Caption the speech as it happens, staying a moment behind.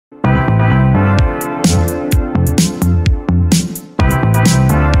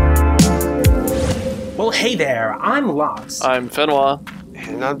Well, hey there, I'm Lox. I'm Fenwa.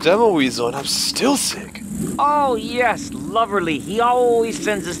 And I'm Demo Weasel, and I'm still sick. Oh, yes, Loverly. He always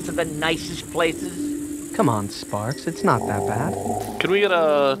sends us to the nicest places. Come on, Sparks, it's not that bad. Can we get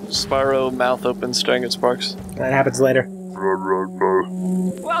a Spyro mouth open staring at Sparks? That happens later.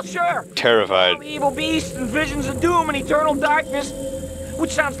 Well, sure. Terrified. All the evil beasts and visions of doom and eternal darkness,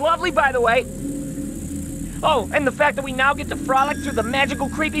 which sounds lovely, by the way. Oh, and the fact that we now get to frolic through the magical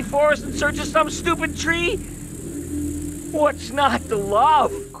creepy forest in search of some stupid tree. What's not to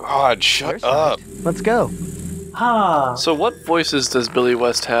love? God, shut up. Let's go. Ah, So what voices does Billy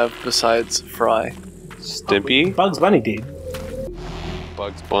West have besides Fry? Stimpy, Bugs Bunny, dude.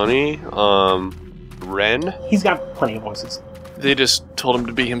 Bugs Bunny, Ren. He's got plenty of voices. They just told him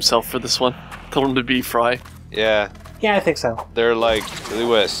to be himself for this one. Told him to be Fry. Yeah, Yeah, I think so. they're like, Billy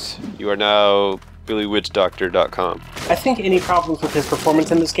West, you are now BillyWitchDoctor.com. I think any problems with his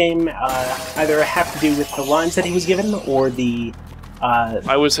performance in this game either have to do with the lines that he was given or the...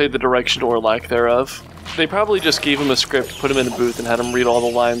 I would say the direction or lack thereof. They probably just gave him a script, put him in a booth, and had him read all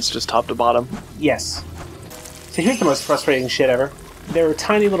the lines just top to bottom. Yes. So here's the most frustrating shit ever. There are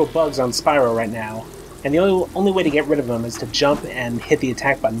tiny little bugs on Spyro right now, and the only way to get rid of them is to jump and hit the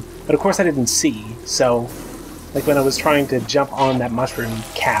attack button. But of course I didn't see, so... Like when I was trying to jump on that mushroom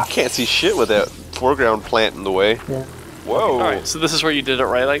calf. Can't see shit with that foreground plant in the way. Yeah. Whoa. Alright, so this is where you did it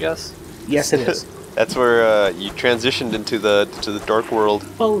right, I guess? Yes, it is. That's where you transitioned into the dark world.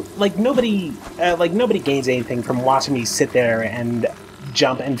 Well, like nobody gains anything from watching me sit there and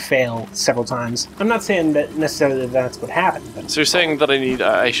jump and fail several times. I'm not saying that necessarily that's what happened, but So you're saying that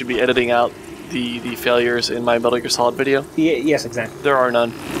I should be editing out the failures in my Metal Gear Solid video? yes, exactly. There are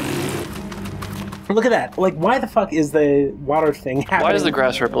none. Look at that. Like, why the fuck is the water thing happening? Why is the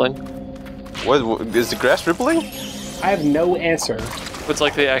grass rippling? What is the grass rippling? I have no answer. It's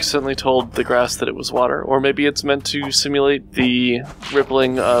like they accidentally told the grass that it was water. Or maybe it's meant to simulate the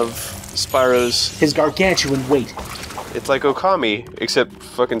rippling of Spyro's... His gargantuan weight. It's like Okami, except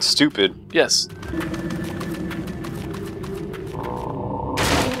fucking stupid. Yes.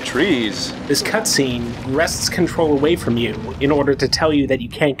 Trees. This cutscene wrests control away from you in order to tell you that you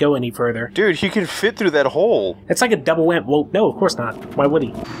can't go any further. Dude, he can fit through that hole. It's like a double whamp. Well, no, of course not. Why would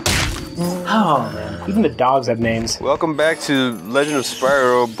he? Oh, man. Even the dogs have names. Welcome back to Legend of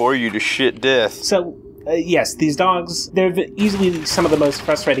Spyro, bore you to shit death. So, yes, these dogs, they're easily some of the most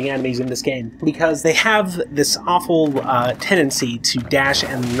frustrating enemies in this game because they have this awful tendency to dash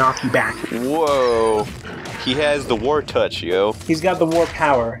and knock you back. Whoa. He has the war touch, yo. He's got the war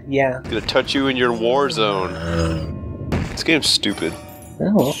power, yeah. Gonna touch you in your war zone. This game's stupid.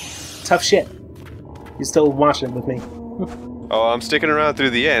 Oh, well, tough shit. You're still watching it with me. Oh, I'm sticking around through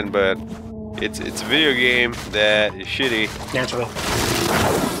the end, but it's a video game that is shitty. Naturally.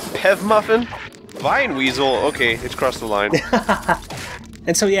 Hev Muffin? Vine Weasel? Okay, it's crossed the line.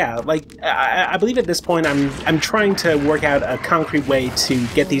 And so yeah, like I believe at this point I'm trying to work out a concrete way to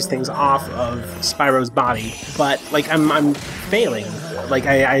get these things off of Spyro's body, but like I'm failing. Like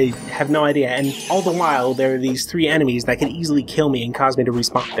I have no idea, and all the while there are these three enemies that can easily kill me and cause me to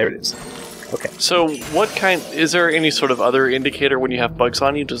respawn. There it is. Okay. So is there any sort of other indicator when you have bugs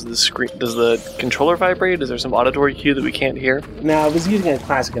on you? Does the controller vibrate? Is there some auditory cue that we can't hear? No, I was using a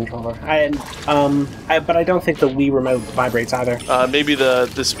classic controller. But I don't think the Wii remote vibrates either. Maybe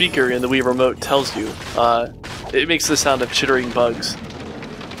the speaker in the Wii remote tells you. It makes the sound of chittering bugs.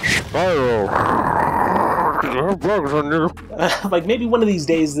 Like maybe one of these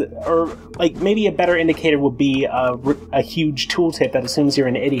days, or like maybe a better indicator would be a huge tooltip that assumes you're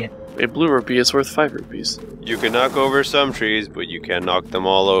an idiot. A blue rupee is worth 5 rupees. You can knock over some trees, but you can't knock them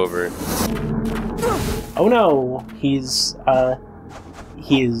all over. Oh no, he's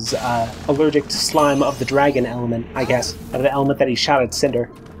allergic to slime of the dragon element, I guess, of the element that he shot at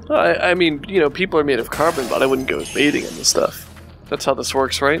Cinder. I mean, you know, people are made of carbon, but I wouldn't go baiting in this stuff. That's how this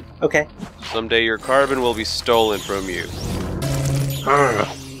works, right? Okay. Someday your carbon will be stolen from you.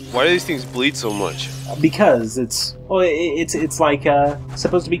 Why do these things bleed so much? Because it's like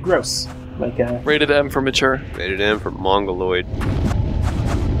supposed to be gross, like Rated M for mature. Rated M for Mongoloid.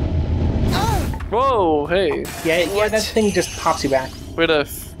 Whoa, hey. Yeah, that thing just pops you back. Way to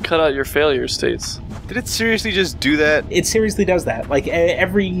cut out your failure states. Did it seriously just do that? It seriously does that, like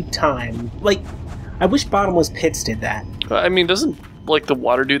every time. Like, I wish Bottomless Pits did that. I mean, doesn't, like, the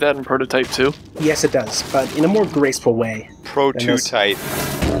water do that in Prototype 2? Yes, it does, but in a more graceful way. Pro-2-type.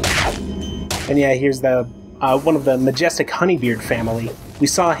 And yeah, here's the one of the majestic Honeybeard family. We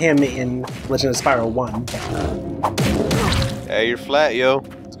saw him in Legend of Spyro 1. Hey, you're flat, yo.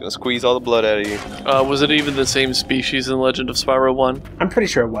 Let's gonna squeeze all the blood out of you. Was it even the same species in Legend of Spyro 1? I'm pretty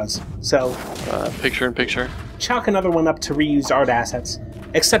sure it was. So, Picture in picture. chalk another one up to reused art assets.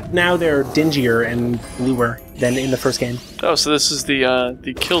 Except now they're dingier and bluer than in the first game. Oh, so this is the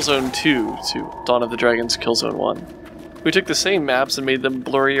Killzone 2 to Dawn of the Dragons Killzone 1. We took the same maps and made them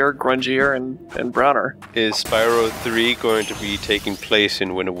blurrier, grungier, and browner. Is Spyro 3 going to be taking place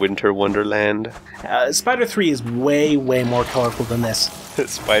in Winter Wonderland? Spyro 3 is way, way more colorful than this.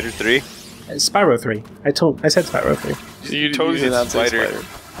 Spider 3? Spyro 3. I said Spyro 3. You totally did said not say Spider.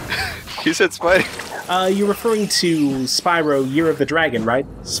 You said Spider. You're referring to Spyro Year of the Dragon, right?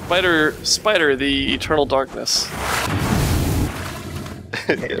 Spider, the Eternal Darkness.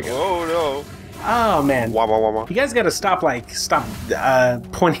 Oh no. Oh man. Wah, wah, wah, wah. You guys gotta stop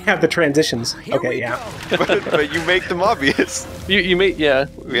pointing out the transitions. Okay, yeah. but you make them obvious. You made, yeah.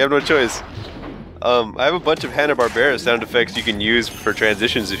 We have no choice. I have a bunch of Hanna-Barbera sound effects you can use for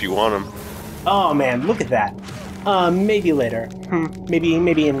transitions if you want them. Oh man, look at that. Maybe later. Maybe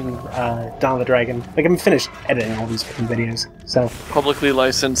in Dawn of the Dragon. Like, I'm finished editing all these fucking videos, so. Publicly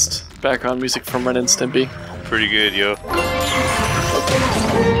licensed background music from Ren and Stimpy. Pretty good, yo.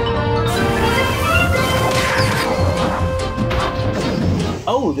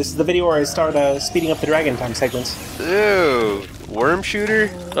 Oh, this is the video where I start speeding up the dragon time segments. Ew. Worm shooter?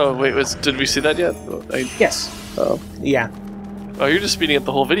 Oh, wait, did we see that yet? Yes. Oh. Yeah. Oh, you're just speeding up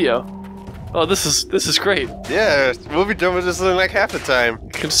the whole video. Oh, this is great. Yeah, we'll be done with this in like half the time. You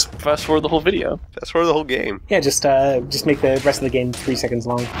can just fast forward the whole video. Fast forward the whole game. Yeah, just make the rest of the game 3 seconds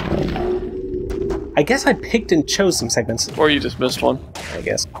long. I guess I picked and chose some segments. Or you just missed one. I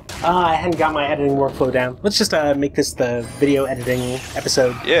guess. I hadn't got my editing workflow down. Let's just make this the video editing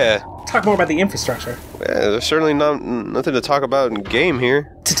episode. Yeah. Talk more about the infrastructure. There's certainly nothing to talk about in game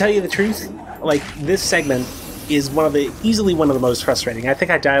here. To tell you the truth, like, this segment is easily one of the most frustrating. I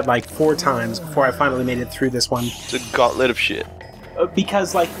think I died like 4 times before I finally made it through this one. It's a gauntlet of shit.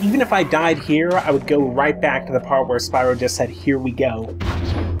 Because, like, even if I died here, I would go right back to the part where Spyro just said, "Here we go."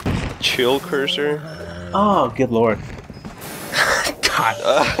 Chill cursor? Oh, good lord. God.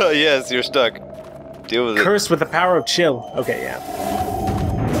 Yes, you're stuck. Deal with it. Cursed with the power of chill. Okay, yeah.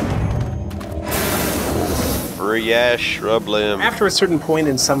 Yeah, shrub limb. After a certain point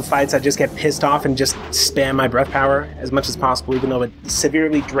in some fights, I just get pissed off and just spam my breath power as much as possible, even though it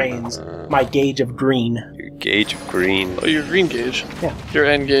severely drains my gauge of green. Your gauge of green. Oh, your green gauge. Yeah. Your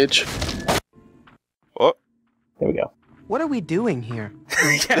N gauge. Oh. There we go. What are we doing here?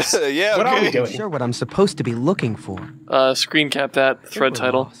 Yes. Yeah, What are we okay. doing? Sure what I'm supposed to be looking for. Screen cap that, thread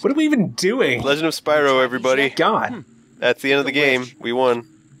title. What are we even doing? Legend of Spyro, everybody. God. That's the end of the game. We won.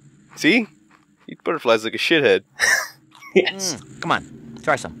 See? Eat butterflies like a shithead. Yes. Come on,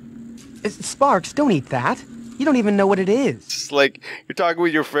 try some. Sparks, don't eat that. You don't even know what it is. It's like you're talking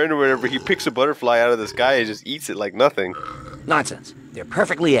with your friend or whatever. He picks a butterfly out of the sky and just eats it like nothing. Nonsense. They're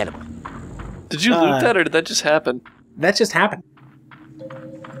perfectly edible. Did you loot that, or did that just happen? That just happened.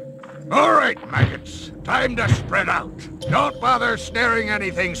 All right, maggots. Time to spread out. Don't bother snaring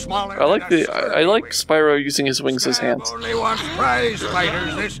anything smaller. I like Spyro using his wings as hands. Only wants prize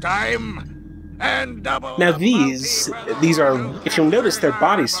fighters this time. And double. Now these are, if you'll notice their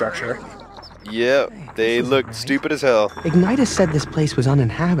body structure. Yep, they look stupid as hell. Ignitus said this place was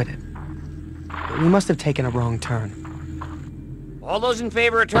uninhabited. We must have taken a wrong turn. All those in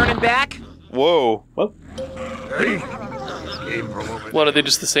favor of turning back? Whoa. Whoa. What, are they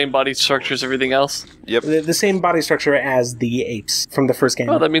just the same body structure as everything else? Yep. The same body structure as the apes from the first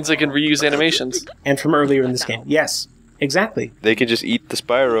game. Oh, that means they can reuse animations. And from earlier in this game. Yes, exactly. They can just eat the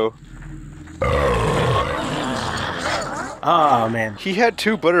Spyro. Oh, man. He had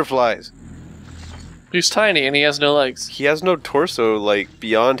 2 butterflies. He's tiny and he has no legs. He has no torso, like,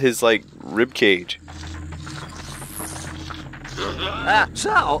 beyond his, like, rib cage.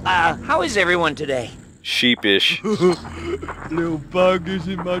 How is everyone today? Sheepish. Little bug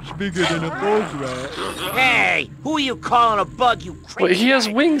isn't much bigger than a bug rat. Hey, who are you calling a bug, you crazy Wait, he has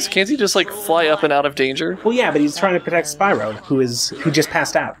guy? wings. Can't he just, like, fly up and out of danger? Well, yeah, but he's trying to protect Spyro, who just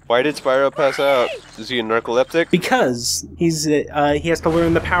passed out. Why did Spyro pass out? Is he a narcoleptic? Because he has to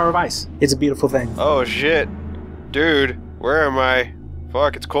learn the power of ice. It's a beautiful thing. Oh shit. Dude, where am I?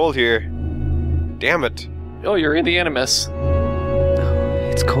 Fuck, it's cold here. Damn it. Oh, you're in the Animus.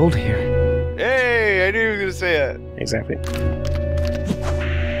 It's cold here. Hey, I knew you were gonna say that. Exactly.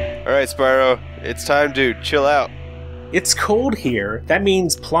 Alright, Spyro, it's time to chill out. It's cold here. That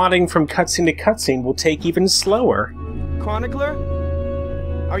means plotting from cutscene to cutscene will take even slower. Chronicler?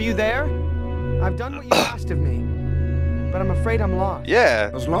 Are you there? I've done what you asked of me, but I'm afraid I'm lost.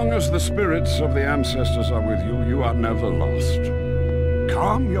 Yeah. As long as the spirits of the ancestors are with you, you are never lost.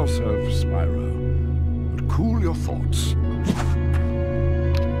 Calm yourself, Spyro. And cool your thoughts.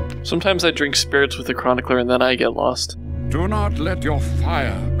 Sometimes I drink spirits with the chronicler and then I get lost. Do not let your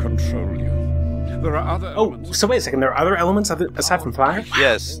fire control you. There are other Oh, elements. so wait a second. There are other elements aside from fire?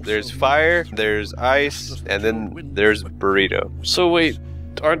 Yes, there's fire, there's ice, and then there's burrito. So wait,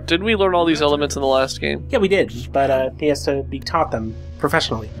 didn't we learn all these elements in the last game? Yeah, we did, but he has to be taught them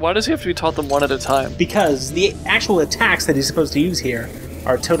professionally. Why does he have to be taught them one at a time? Because the actual attacks that he's supposed to use here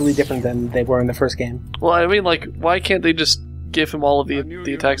are totally different than they were in the first game. Well, I mean, like, why can't they just give him all of the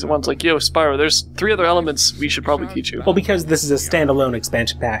attacks at once? Like, yo, Spyro, there's 3 other elements we should probably teach you. Well, because this is a standalone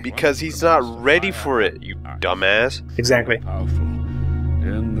expansion pack. Because he's not ready for it, you dumbass. Exactly. Powerful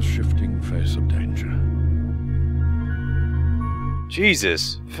in the shifting face of danger.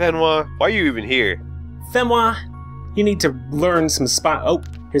 Jesus, Fenwa, why are you even here? Fenwa, you need to learn some spot. Oh,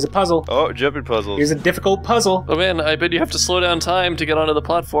 here's a puzzle. Oh, jumping puzzles. Here's a difficult puzzle. Oh man, I bet you have to slow down time to get onto the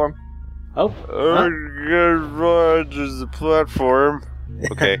platform. Oh, Oh, God, there's a platform.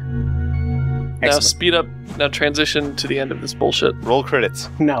 Okay, Now excellent. speed up, now transition to the end of this bullshit. roll credits.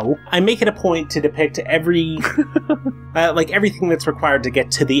 No, I make it a point to depict every, like everything that's required to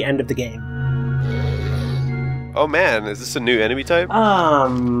get to the end of the game. Oh man, is this a new enemy type?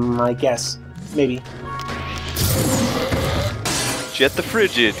 I guess. Maybe. Jet the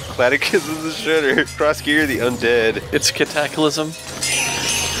Frigid, Cladicus of the Shredder, Crossgear the Undead, It's Cataclysm.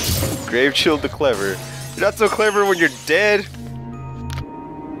 Grave Chill the Clever. You're not so clever when you're dead.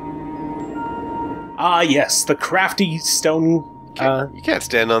 Ah, yes, the crafty stone. You can't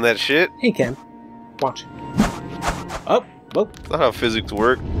stand on that shit. He can. Watch. Oh, oh, That's not how physics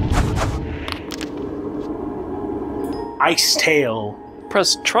work. Ice Tail.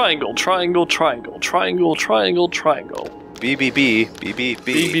 Press triangle, triangle, triangle, triangle, triangle, triangle. B B B B B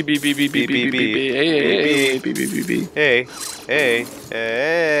B B B. B B B B B B B A B B B B. Hey, hey,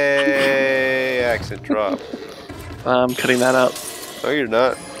 hey! Accent drop. I'm cutting that out. No, you're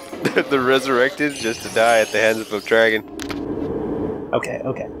not. The resurrected just to die at the hands of a dragon. Okay,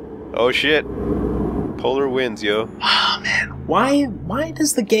 okay. Oh shit! Polar winds, yo. Why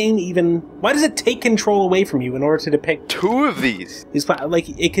does the game even... Why does it take control away from you in order to depict... 2 of these. Like,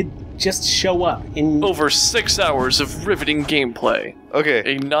 it could just show up in... Over 6 hours of riveting gameplay.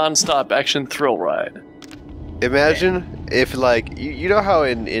 Okay, A non-stop action thrill ride. imagine if like you know how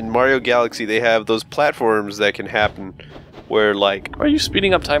in Mario Galaxy they have those platforms that can happen where like Are you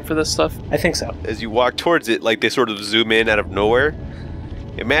speeding up time for this stuff? I think so. as you walk towards it, like they sort of zoom in out of nowhere.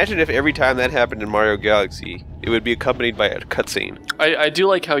 Imagine if every time that happened in Mario Galaxy, it would be accompanied by a cutscene. I do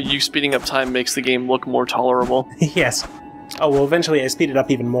like how you speeding up time makes the game look more tolerable. Yes. Oh, well, eventually I speed it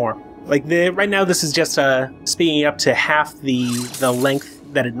up even more. Like, right now this is just speeding up to half the length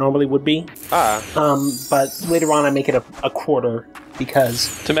that it normally would be. Ah, But later on I make it a quarter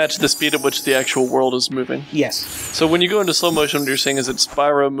because... To match the speed at which the actual world is moving. Yes. So when you go into slow motion, what you're saying is that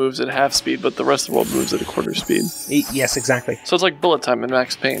Spyro moves at half speed, but the rest of the world moves at a quarter speed. Yes, exactly. So it's like bullet time in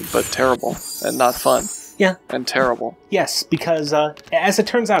Max Payne, but terrible. And not fun. Yeah. And terrible. Yes, because as it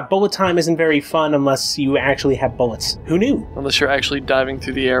turns out, bullet time isn't very fun unless you actually have bullets. Who knew? Unless you're actually diving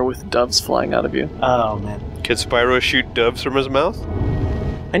through the air with doves flying out of you. Oh, man. can Spyro shoot doves from his mouth?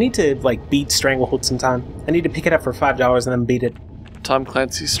 I need to, like, beat Stranglehold sometime. I need to pick it up for $5 and then beat it. Tom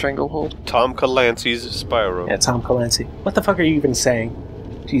Clancy's Stranglehold. Tom Clancy's Spyro. Yeah, Tom Clancy. What the fuck are you even saying?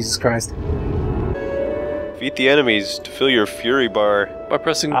 Jesus Christ. Defeat the enemies to fill your fury bar. By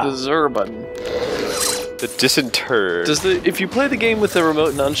pressing the ZR button. The Disinter. If you play the game with the remote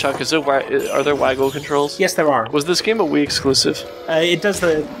and nunchuck, are there waggle controls? Yes, there are. Was this game a Wii exclusive? It does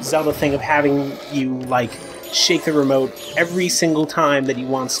the Zelda thing of having you, like, shake the remote every single time that you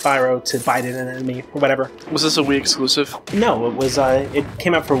want Spyro to bite at an enemy, or whatever. Was this a Wii exclusive? No, it was, it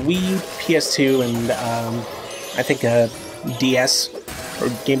came out for Wii, PS2, and, I think, DS, or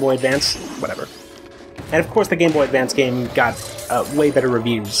Game Boy Advance, whatever. And of course the Game Boy Advance game got way better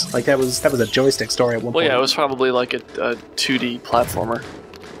reviews. Like, that was a joystick story at one Well, point. yeah, it was probably like a 2D platformer.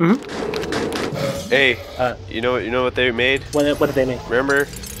 Hey, you know what they made? What did they make? Remember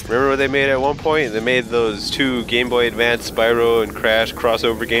what they made at one point? They made those 2 Game Boy Advance Spyro and Crash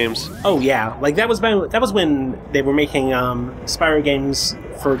crossover games. Oh yeah, like that was when they were making Spyro games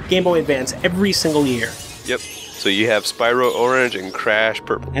for Game Boy Advance every single year. Yep. So you have Spyro Orange and Crash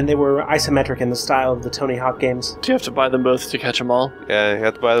Purple. And they were isometric in the style of the Tony Hawk games. Do you have to buy them both to catch them all? Yeah, you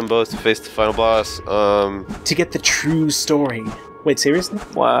have to buy them both to face the final boss. To get the true story Wait, seriously?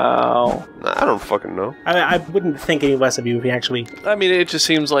 Wow. I don't fucking know. I wouldn't think any less of you if you actually... I mean, it just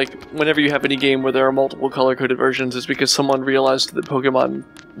seems like whenever you have any game where there are multiple color-coded versions, it's because someone realized that Pokemon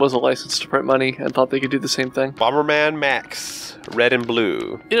was a license to print money and thought they could do the same thing. Bomberman Max, red and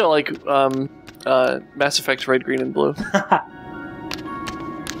blue. You know, like Mass Effect red, green, and blue.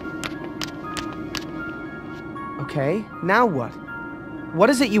 Okay, now what? What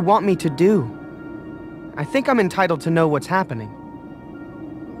is it you want me to do? I think I'm entitled to know what's happening.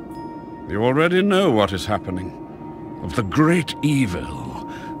 You already know what is happening. Of the great evil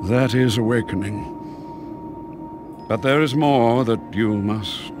that is awakening. But there is more that you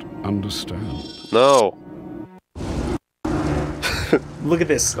must understand. No. Look at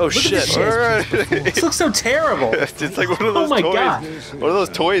this. Oh, Look shit. At this shit. Alright. This looks so terrible. It's like one of those Oh my toys. God. One of those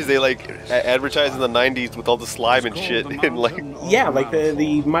toys they like advertised in the 90s with all the slime and shit. And like, Yeah, like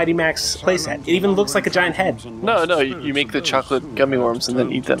the Mighty Max playset. It even looks like a giant head. No, you make the chocolate gummy worms and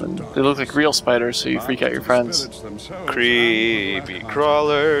then eat them, and they look like real spiders, so you freak out your friends. creepy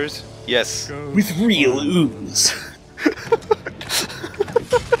crawlers. Yes. With real ooze.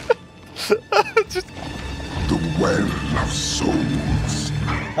 The well of souls.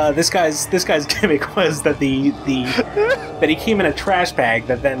 This guy's gimmick was that that he came in a trash bag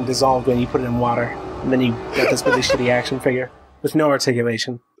that then dissolved when you put it in water, and then you got this really shitty action figure with no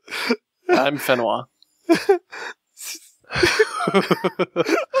articulation. I'm Fenwa.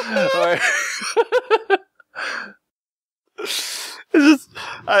 Alright. It's just,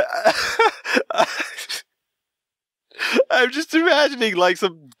 I'm just imagining like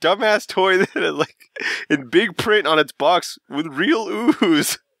some dumbass toy that is like in big print on its box with real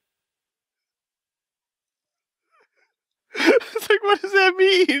ooze. It's like, what does that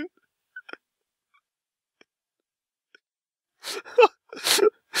mean?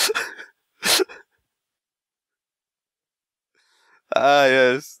 Ah,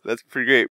 yes, that's pretty great.